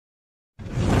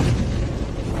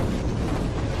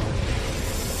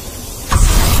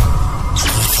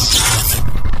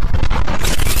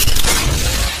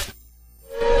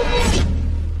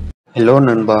Hello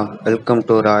நண்பா, welcome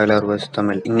to Royal harvest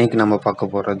Tamil. இன்னைக்கு நம்ம பார்க்க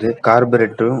போறது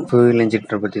கார்பரேட்டரும் ஃபியூல்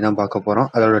இன்ஜெக்டர் பத்தி தான் பார்க்க போறோம்.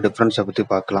 அதோட டிஃபரன்ஸை பத்தி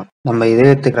பார்க்கலாம். நம்ம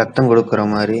இதயத்துக்கு ரத்தம் கொடுக்குற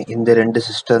மாதிரி இந்த ரெண்டு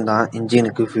சிஸ்டம் தான்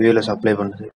இன்ஜினுக்கு ஃபியூலை சப்ளை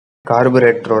பண்ணுது.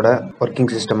 கார்பரேட்டரோட ஒர்க்கிங்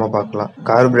சிஸ்டமா பார்க்கலாம்.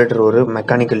 கார்பரேட்டர் ஒரு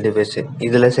மெக்கானிக்கல் டிவைஸ்.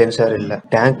 இதுல சென்சார் இல்ல.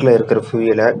 டேங்க்ல இருக்கிற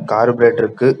ஃபியூலை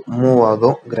கார்பரேட்டருக்கு மூவ்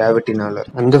ஆகும் கிராவிட்டினால.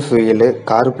 அந்த ஃபியூல்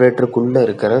கார்பரேட்டருக்குள்ள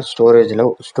இருக்கிற ஸ்டோரேஜ்ல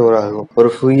ஸ்டோர் ஆகும்.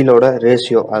 ஒரு ஃபியூலோட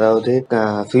ரேஷியோ, அதாவது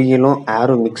ஃபியூலும்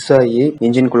ஏரும் மிக்ஸ் ஆகி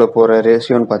இன்ஜின்குள்ள போற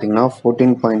ரேஷியோன்னு பாத்தீங்கன்னா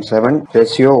 14.7:1.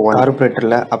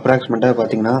 கார்பரேட்டர்ல அப்ராக்சிமேட்டா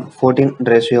பாத்தீங்கன்னா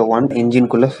 14:1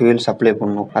 இன்ஜின்குள்ள ஃபியூல் சப்ளை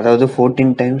பண்ணும். அதாவது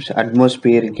 14 டைம்ஸ்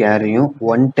அட்மாஸ்பியரிக் ஏரையும்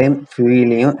 1 டைம்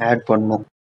ஃபியூலையும் ஆட் பண்ணும்.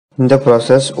 இந்த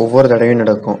ப்ராசஸ் ஒவ்வொரு தடவையும்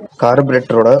நடக்கும்.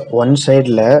 கார்பரேட்டரோட ஒன்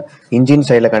சைடில் இன்ஜின்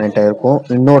சைடில் கனெக்ட் ஆகிருக்கும்,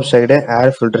 இன்னொரு சைடு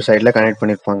ஏர் ஃபில்டர் சைடில் கனெக்ட்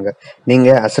பண்ணியிருப்பாங்க.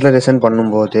 நீங்கள் அக்ஸலரேஷன்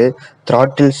பண்ணும்போது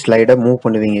த்ராட்டில் ஸ்லைடை மூவ்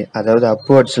பண்ணுவீங்க, அதாவது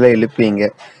அப்வர்ட்ஸில்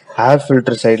இழுப்பீங்க. ஏர்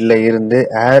ஃபில்டர் சைடில் இருந்து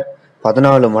ஏர்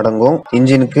 14 மடங்கும்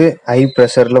இன்ஜினுக்கு ஹை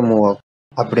ப்ரெஷரில் மூவ் ஆகும்.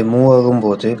 அப்படி மூவ்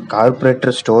ஆகும்போது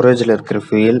கார்பரேட்டர் ஸ்டோரேஜில் இருக்கிற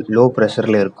ஃபியூல் லோ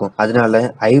ப்ரெஷரில் இருக்கும். அதனால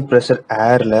ஹை ப்ரெஷர்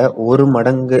ஏரில் 1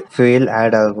 மடங்கு ஃபியூல்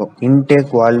ஆட் ஆகும்.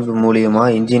 இன்டேக் வால்வ் மூலியமா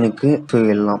இன்ஜினுக்கு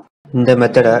ஃபியூல்லாம். இந்த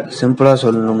மெத்தடை சிம்பிளா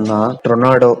சொல்லணும்னா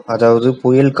டொர்னாடோ, அதாவது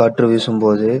புயல் காற்று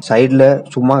வீசும்போது சைட்ல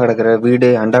சும்மா கிடக்கிற வீடு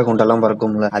அண்டா குண்டெல்லாம்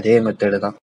பறக்கும்ல, அதே மெத்தடு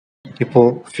தான். இப்போ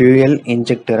ஃபியூயல்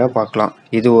இன்ஜெக்டரை பார்க்கலாம்.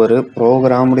 இது ஒரு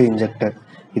ப்ரோக்ராம்டு இன்ஜெக்டர்.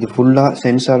 இது ஃபுல்லா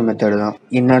சென்சார் மெத்தடு தான்.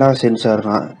 என்னடா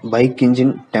சென்சார்னா bike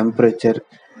engine temperature,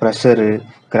 pressure,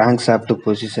 crank shaft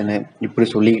position, இப்படி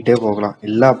சொல்லிக்கிட்டே போகலாம்.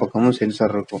 எல்லா பக்கமும்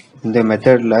சென்சார் இருக்கும். இந்த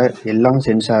மெத்தடில் எல்லா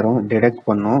சென்சாரும் டிடெக்ட்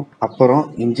பண்ணும். அப்புறம்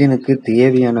இன்ஜினுக்கு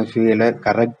தேவையான ஃபியூலை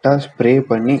கரெக்டாக ஸ்ப்ரே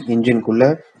பண்ணி இன்ஜின்குள்ளே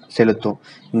செலுத்தும்.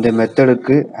 இந்த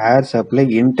மெத்தடுக்கு ஏர் சப்ளை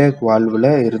இன்டேக்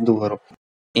வால்வில் இருந்து வரும்.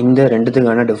 இந்த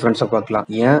ரெண்டுத்துக்கான டிஃப்ரென்ஸை பார்க்கலாம்.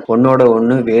 ஏன் ஒன்னோட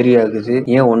ஒன்று வேரி ஆகுது,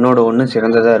 ஏன் ஒன்னோட ஒன்று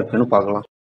சிறந்ததாக இருக்குன்னு பார்க்கலாம்.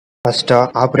 ஃபர்ஸ்டா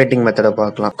ஆப்ரேட்டிங் மெத்தடை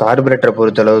பார்க்கலாம். கார்பரேட்டரை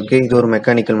பொறுத்தளவுக்கு இது ஒரு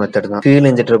மெக்கானிக்கல் மெத்தட் தான். ஃபியூல்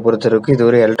இன்ஜெக்டரை பொறுத்தளவுக்கு இது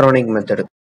ஒரு எலக்ட்ரானிக் மெத்தடு.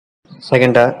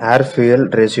 செகண்டா ஏர் ஃபியூயல்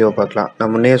ரேஷியோ பார்க்கலாம்.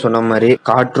 நான் முன்னே சொன்ன மாதிரி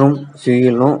காற்றும்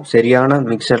ஃபியூலும் சரியான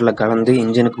மிக்சர்ல கலந்து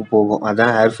இன்ஜினுக்கு போகும்.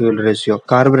 அதான் ஏர் ஃபியூல் ரேஷியோ.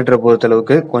 கார்பரேட்டரை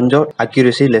பொறுத்தளவுக்கு கொஞ்சம்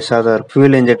அக்யூரசி லெஸ்ஸாக தான் இருக்கும்.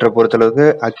 ஃபியூல் இன்ஜெக்டரை பொறுத்தளவுக்கு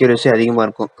அக்யூரசி அதிகமாக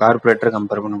இருக்கும் கார்பரேட்டரை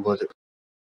கம்பேர் பண்ணும்போது.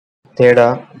 தேர்டா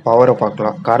பவரை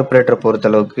பார்க்கலாம். கார்பரேட்டரை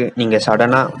பொறுத்தளவுக்கு நீங்கள்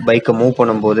சடனாக பைக்கை மூவ்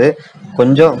பண்ணும்போது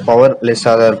கொஞ்சம் பவர்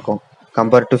லெஸ்ஸாக தான் இருக்கும்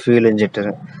கம்பேர் டு ஃபியூல் இன்ஜெக்டர்.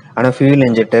 ஆனால் ஃபியூல்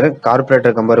இன்ஜெக்டர்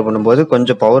கார்பரேட்டர் கம்பேர் பண்ணும்போது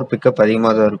கொஞ்சம் பவர் பிக்கப்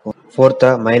அதிகமாக தான் இருக்கும்.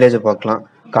 ஃபோர்த்தா மைலேஜ் பார்க்கலாம்.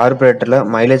 கார்பரேட்டரில்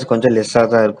மைலேஜ் கொஞ்சம்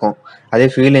லெஸ்ஸாக தான் இருக்கும். அதே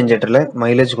ஃபியூல் இன்ஜெக்டரில்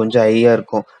மைலேஜ் கொஞ்சம் ஹையாக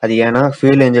இருக்கும். அது ஏன்னா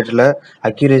ஃபியூல் இன்ஜெக்டரில்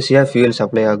அக்யூரேசியாக ஃபியூல்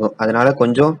சப்ளை ஆகும், அதனால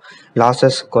கொஞ்சம்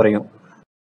லாசஸ் குறையும்.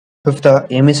 ஃபிஃப்த்தா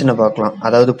எமிஷனை பார்க்கலாம்,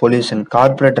 அதாவது பொல்யூஷன்.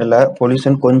 கார்பரேட்டரில்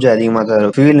பொல்யூஷன் கொஞ்சம் அதிகமாக தான்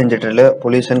இருக்கும். ஃபியூல் இன்ஜெக்டரில்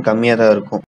பொல்யூஷன் கம்மியாக தான்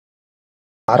இருக்கும்.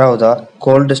 ஆறாவதா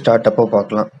கோல்டு ஸ்டார்ட் அப்போ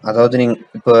பார்க்கலாம். அதாவது நீங்கள்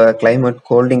இப்போ கிளைமேட்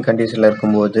கோல்டிங் கண்டிஷனில்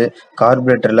இருக்கும்போது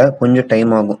கார்பரேட்டரில் கொஞ்சம்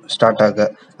டைம் ஆகும் ஸ்டார்ட் ஆக.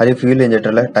 அதே ஃபியூல்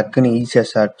இன்ஜெக்டரில் டக்குன்னு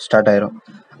ஈஸியாக ஸ்டார்ட் ஆயிரும்.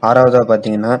 ஆறாவதா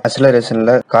பார்த்தீங்கன்னா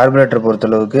அக்ஸலரேஷனில் கார்பரேட்டர்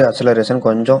பொறுத்தளவுக்கு அக்ஸலரேஷன்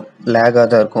கொஞ்சம் லேகாக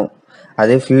தான் இருக்கும்.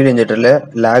 அதே ஃபியூல் இன்ஜெக்டரில்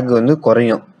லேக் வந்து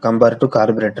குறையும் கம்பேர் டு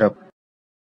கார்பரேட்டர்.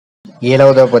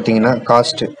 ஏழாவதா பார்த்தீங்கன்னா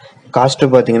காஸ்ட்டு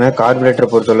பார்த்தீங்கன்னா கார்பரேட்டரை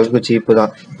பொறுத்தளவுக்கு சீப்பு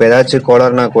தான். இப்போ ஏதாச்சும்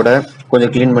கோளாறுனா கூட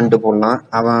கொஞ்சம் க்ளீன் பண்ணிட்டு போடலாம்.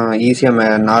 அவன்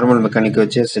ஈஸியாக நார்மல் மெக்கானிக்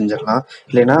வச்சு செஞ்சிடலாம்,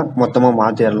 இல்லைன்னா மொத்தமாக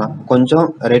மாற்றிடலாம். கொஞ்சம்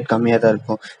ரேட் கம்மியாக தான்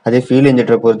இருக்கும். அதே ஃபியூல்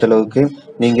இன்ஜெக்டரை பொறுத்தளவுக்கு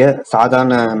நீங்கள்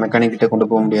சாதாரண மெக்கானிக்கிட்ட கொண்டு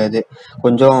போக முடியாது,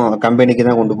 கொஞ்சம் கம்பெனிக்கு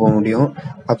தான் கொண்டு போக முடியும்.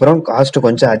 அப்புறம் காஸ்ட்டு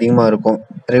கொஞ்சம் அதிகமாக இருக்கும்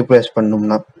ரீப்ளேஸ்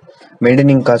பண்ணோம்னா.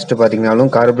 மெயின்டெனிங் காஸ்ட்டு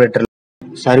பார்த்தீங்கன்னாலும் கார்பரேட்டர்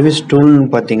சர்வீஸ் டூல்னு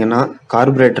பார்த்தீங்கன்னா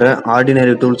கார்பரேட்டரை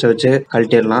ஆர்டினரி டூல்ஸை வச்சு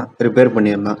கழட்டிடலாம், ரிப்பேர்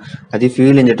பண்ணிடலாம். அதே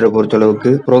ஃபியூல் இன்ஜெக்டரை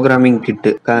பொறுத்தளவுக்கு ப்ரோக்ராமிங்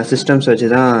கிட்டு சிஸ்டம்ஸ் வச்சு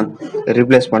தான்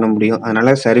ரீப்ளேஸ் பண்ண முடியும்.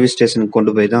 அதனால சர்வீஸ் ஸ்டேஷனுக்கு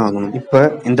கொண்டு போய் தான் ஆகணும். இப்போ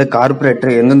இந்த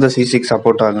கார்பரேட்டர் எந்தெந்த சிசிக்கு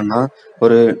சப்போர்ட் ஆகுன்னா,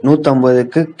 ஒரு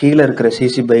 150க்கு கீழே இருக்கிற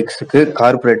சிசி பைக்ஸுக்கு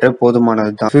கார்பரேட்டர்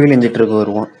போதுமானது தான். ஃபியூல் இன்ஜெக்டருக்கு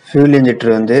வருவோம். ஃபியூல்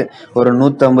இன்ஜெக்டர் வந்து ஒரு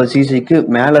 150 சிசிக்கு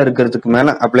மேலே இருக்கிறதுக்கு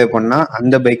மேலே அப்ளை பண்ணால்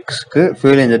அந்த பைக்ஸ்க்கு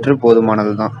ஃபியூல் இன்ஜெக்டர்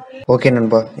போதுமானது தான். ஓகே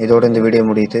நண்பா, இதோட இந்த வீடியோ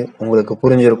முடியுது. உங்களுக்கு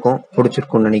புரிஞ்சிருக்கும்,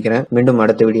 பிடிச்சிருக்கும்னு நினைக்கிறேன். மீண்டும்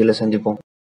அடுத்த வீடியோவில் சந்திப்போம்.